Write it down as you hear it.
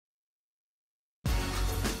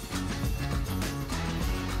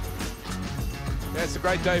It's a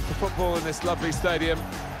great day for football in this lovely stadium.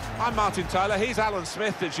 I'm Martin Tyler, he's Alan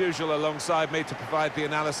Smith, as usual, alongside me to provide the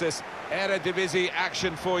analysis. Eredivisie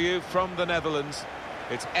action for you from the Netherlands.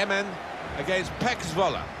 It's Emmen against PEC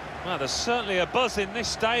Zwolle. Well, there's certainly a buzz in this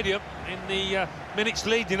stadium in the minutes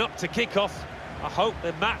leading up to kick-off. I hope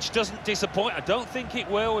the match doesn't disappoint. I don't think it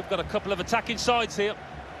will. We've got a couple of attacking sides here.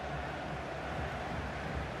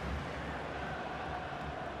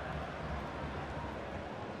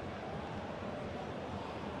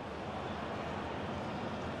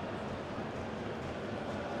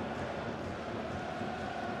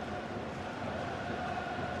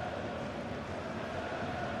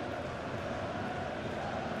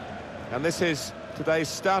 And this is today's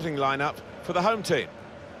starting lineup for the home team.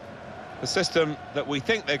 The system that we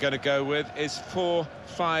think they're going to go with is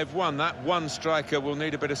 4-5-1. That one striker will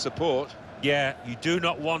need a bit of support. Yeah, you do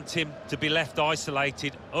not want him to be left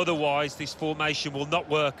isolated. Otherwise, this formation will not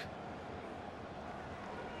work.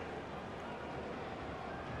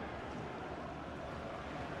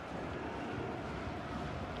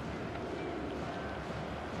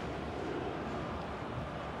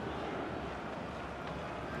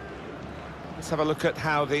 Let's have a look at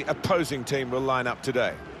how the opposing team will line up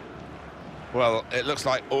today. Well, it looks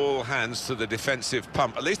like all hands to the defensive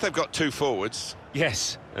pump. At least they've got two forwards.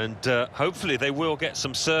 Yes, and hopefully they will get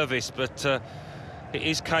some service, but it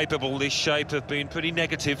is capable, this shape, of being pretty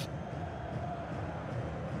negative.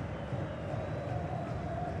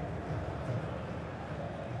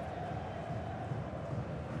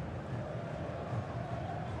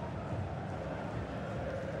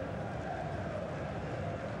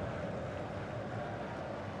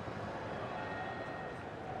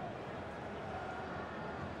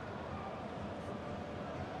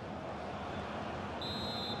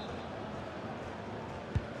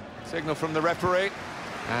 Signal from the referee,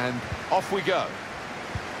 and off we go.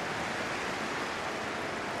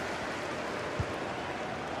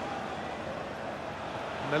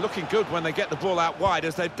 And they're looking good when they get the ball out wide,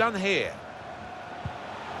 as they've done here.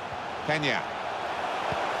 Kenya.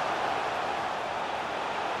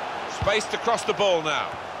 Space to cross the ball now.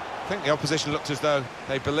 I think the opposition looked as though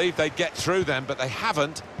they believed they'd get through them, but they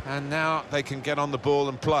haven't, and now they can get on the ball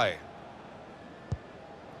and play.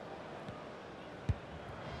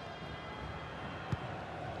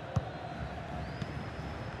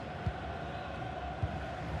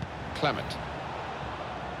 Clement.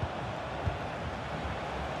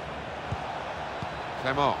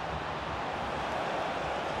 Clement.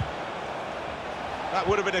 That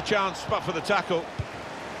would have been a chance, but for the tackle.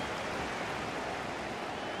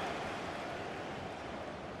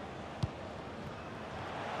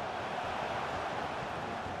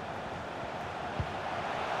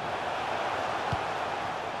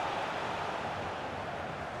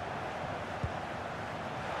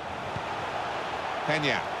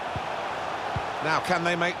 Kenya. Now, can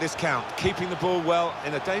they make this count? Keeping the ball well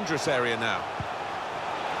in a dangerous area now.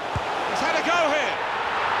 He's had a go here.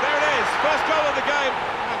 There it is, first goal of the game.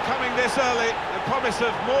 And coming this early, the promise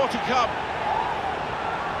of more to come.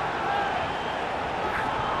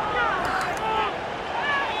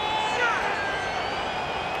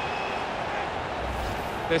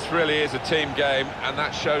 This really is a team game, and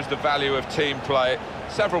that shows the value of team play.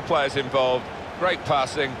 Several players involved, great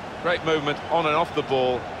passing, great movement on and off the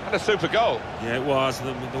ball, and a super goal. Yeah, it was,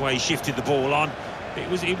 the way he shifted the ball on.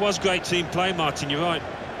 It was great team play, Martin, you're right.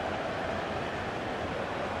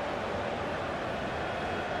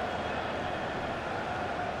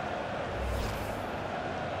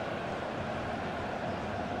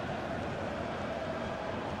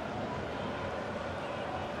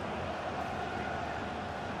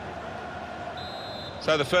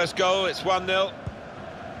 So the first goal, it's 1-0.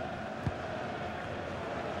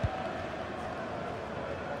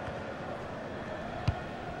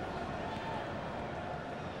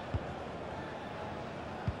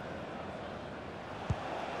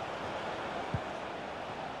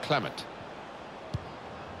 Clement.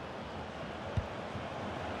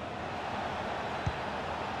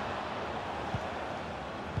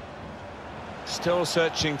 Still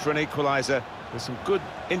searching for an equaliser. There's some good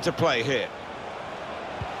interplay here.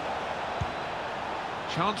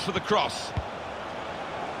 Chance for the cross.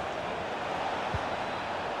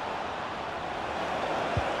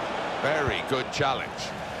 Very good challenge.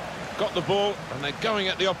 Got the ball and they're going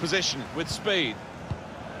at the opposition with speed.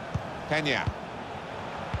 Kenya.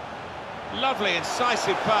 Lovely,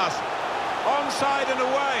 incisive pass. Onside and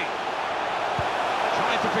away.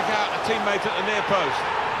 Trying to pick out a teammate at the near post.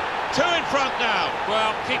 Two in front now.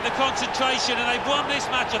 Well, keep the concentration and they've won this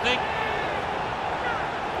match, I think.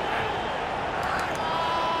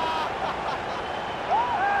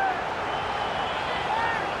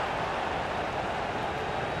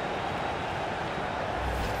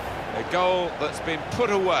 goal that's been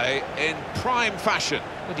put away in prime fashion.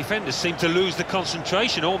 The defenders seem to lose the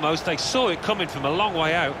concentration almost. They saw it coming from a long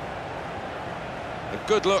way out. A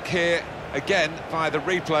good look here, again, via the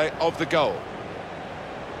replay of the goal.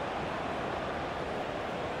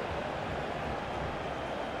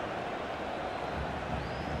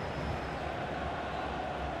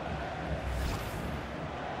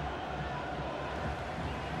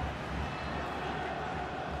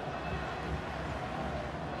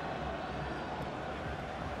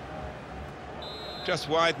 Just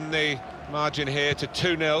widen the margin here to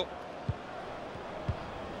 2-0.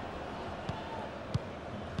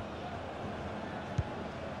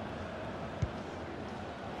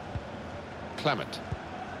 Clement.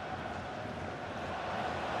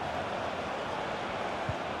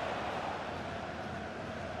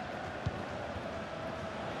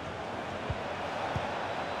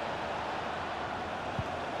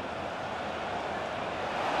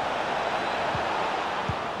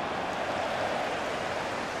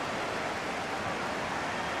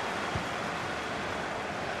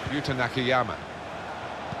 Yuta Nakayama.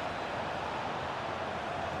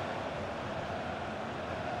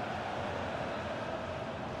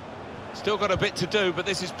 Still got a bit to do, but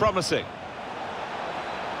this is promising.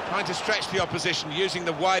 Trying to stretch the opposition, using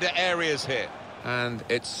the wider areas here. And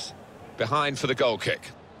it's behind for the goal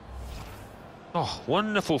kick. Oh,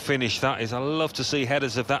 wonderful finish that is. I love to see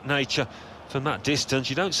headers of that nature from that distance.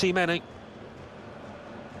 You don't see many.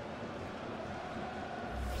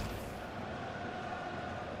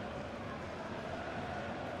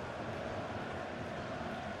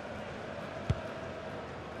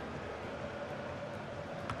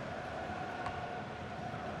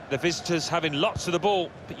 The visitors having lots of the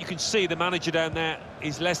ball, but you can see the manager down there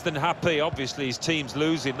is less than happy. Obviously, his team's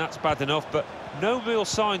losing, that's bad enough, but no real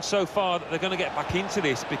sign so far that they're going to get back into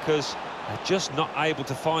this because they're just not able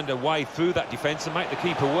to find a way through that defence and make the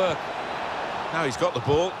keeper work. Now he's got the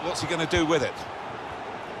ball, what's he going to do with it?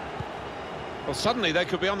 Well, suddenly they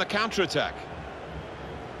could be on the counter-attack.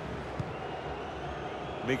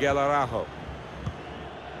 Miguel Araujo.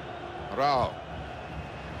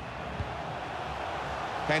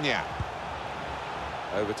 Peña.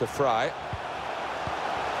 Over to Fry. Is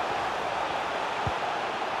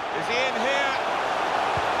he in here?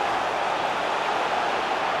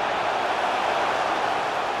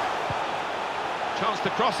 Chance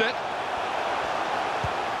to cross it.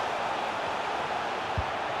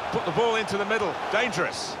 Put the ball into the middle.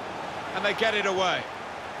 Dangerous. And they get it away.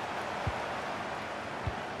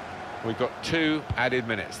 We've got 2 added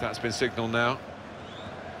minutes. That's been signalled now.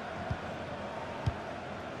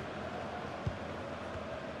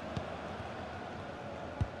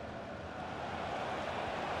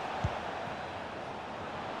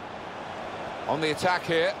 On the attack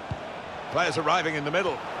here. Players arriving in the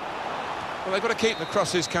middle. Well, they've got to keep the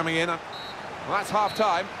crosses coming in. Well, that's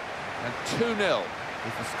half-time. And 2-0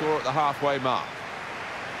 is the score at the halfway mark.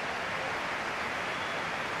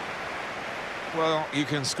 Well, you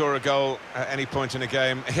can score a goal at any point in a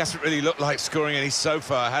game. He hasn't really looked like scoring any so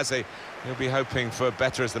far, has he? He'll be hoping for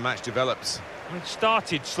better as the match develops. It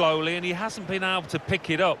started slowly and he hasn't been able to pick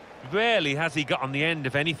it up. Rarely has he got on the end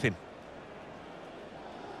of anything.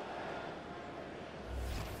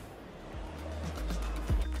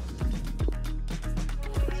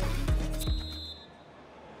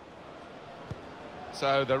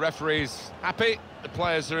 So the referee's happy, the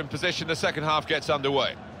players are in position, the second half gets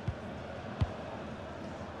underway.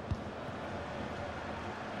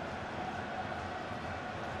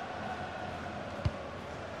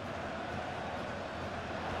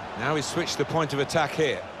 Now he's switched the point of attack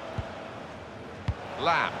here.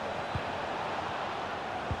 Lamb.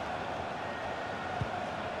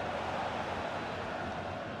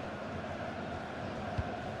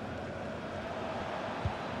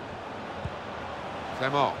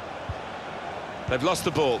 Clement. They've lost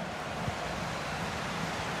the ball.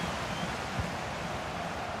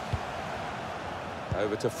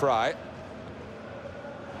 Over to Fry.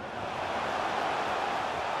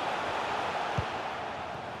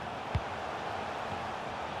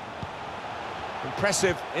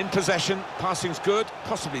 Impressive in possession, passing's good,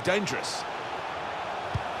 possibly dangerous.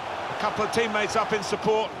 A couple of teammates up in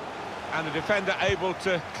support and the defender able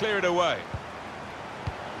to clear it away.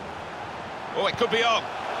 Oh, it could be on.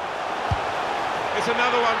 It's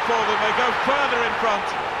another one for them. They go further in front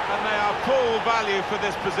and they are full value for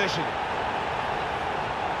this position.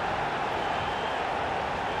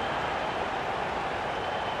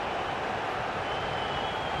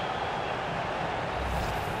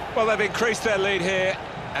 Well, they've increased their lead here,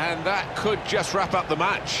 and that could just wrap up the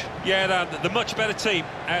match. Yeah, the much better team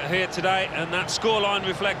out here today, and that scoreline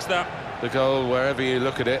reflects that. the goal, wherever you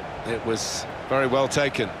look at it, it was very well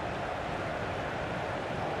taken.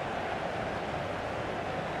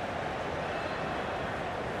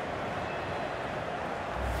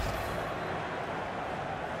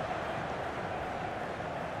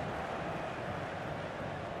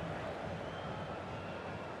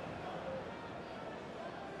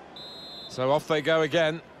 So off they go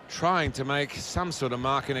again, trying to make some sort of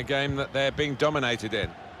mark in a game that they're being dominated in.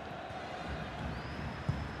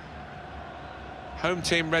 Home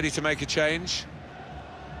team ready to make a change.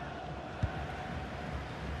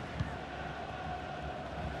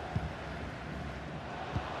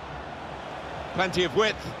 Plenty of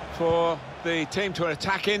width for the team to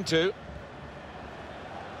attack into.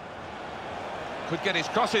 Could get his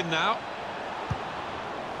cross in now.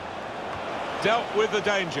 Dealt with the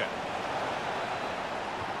danger.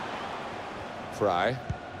 Fry.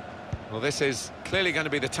 Well, this is clearly going to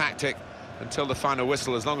be the tactic until the final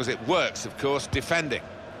whistle, as long as it works, of course, defending.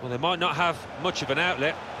 Well, they might not have much of an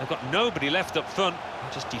outlet. They've got nobody left up front.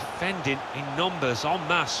 They're just defending in numbers, en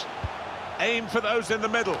masse. Aim for those in the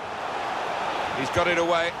middle. He's got it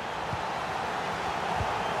away.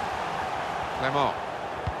 Clement.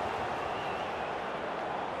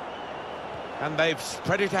 And they've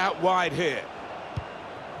spread it out wide here.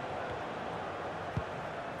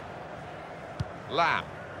 Lamb.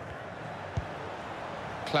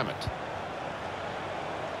 Clement.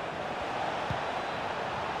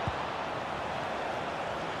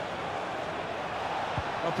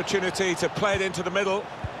 Opportunity to play it into the middle.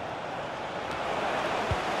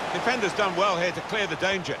 Defender's done well here to clear the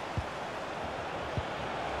danger.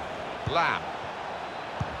 Lamb.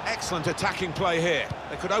 Excellent attacking play here.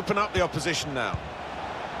 They could open up the opposition now.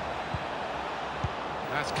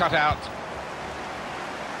 That's cut out.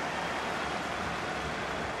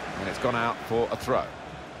 And it's gone out for a throw.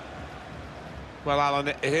 Well,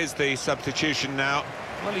 Alan, here's the substitution now.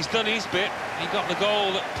 Well, he's done his bit. He got the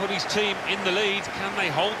goal that put his team in the lead. Can they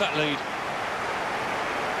hold that lead?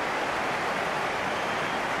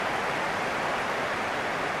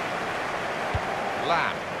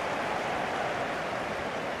 Lamb.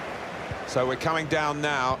 So we're coming down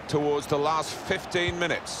now towards the last 15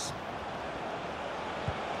 minutes.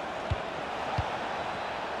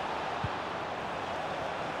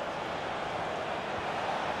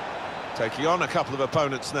 Taking on a couple of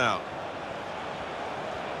opponents now.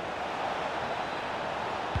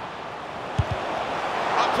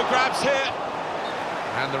 Up for grabs here.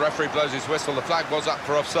 And the referee blows his whistle. The flag was up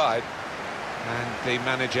for offside. And the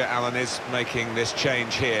manager, Alan, is making this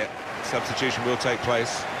change here. Substitution will take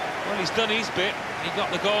place. Well, he's done his bit. He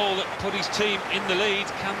got the goal that put his team in the lead.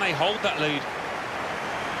 Can they hold that lead?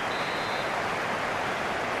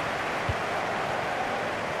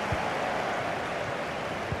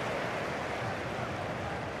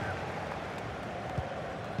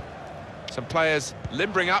 Some players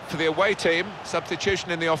limbering up for the away team.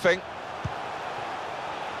 Substitution in the offing.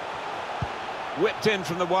 Whipped in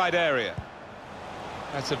from the wide area.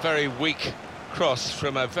 That's a very weak cross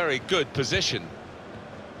from a very good position.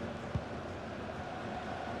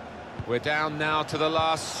 We're down now to the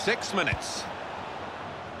last 6 minutes.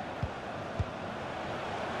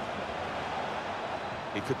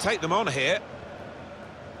 He could take them on here.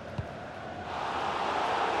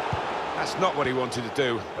 That's not what he wanted to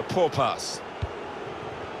do. A poor pass.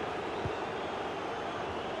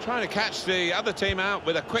 Trying to catch the other team out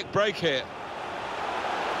with a quick break here.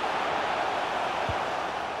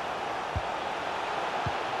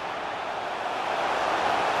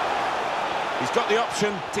 He's got the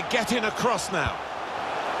option to get in across now.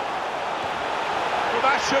 Well,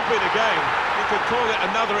 that should be the game. You could call it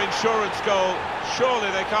another insurance goal.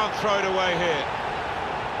 Surely they can't throw it away here.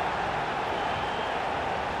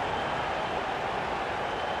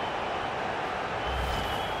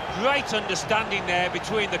 Great understanding there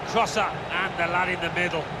between the crosser and the lad in the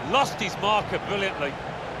middle. Lost his marker brilliantly.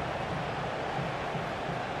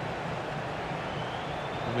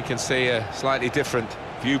 And we can see a slightly different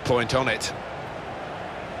viewpoint on it.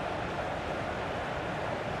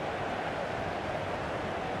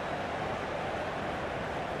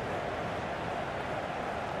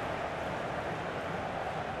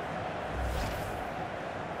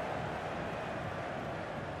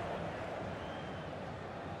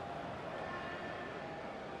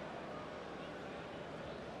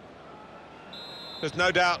 There's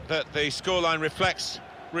no doubt that the scoreline reflects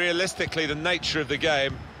realistically the nature of the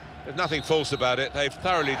game. There's nothing false about it. They've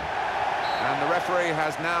thoroughly... And the referee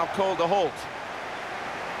has now called a halt.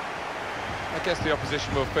 I guess the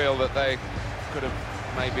opposition will feel that they could have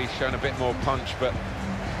maybe shown a bit more punch, but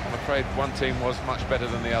I'm afraid one team was much better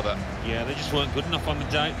than the other. Yeah, they just weren't good enough on the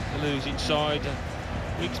day, the losing side.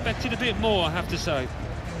 We expected a bit more, I have to say.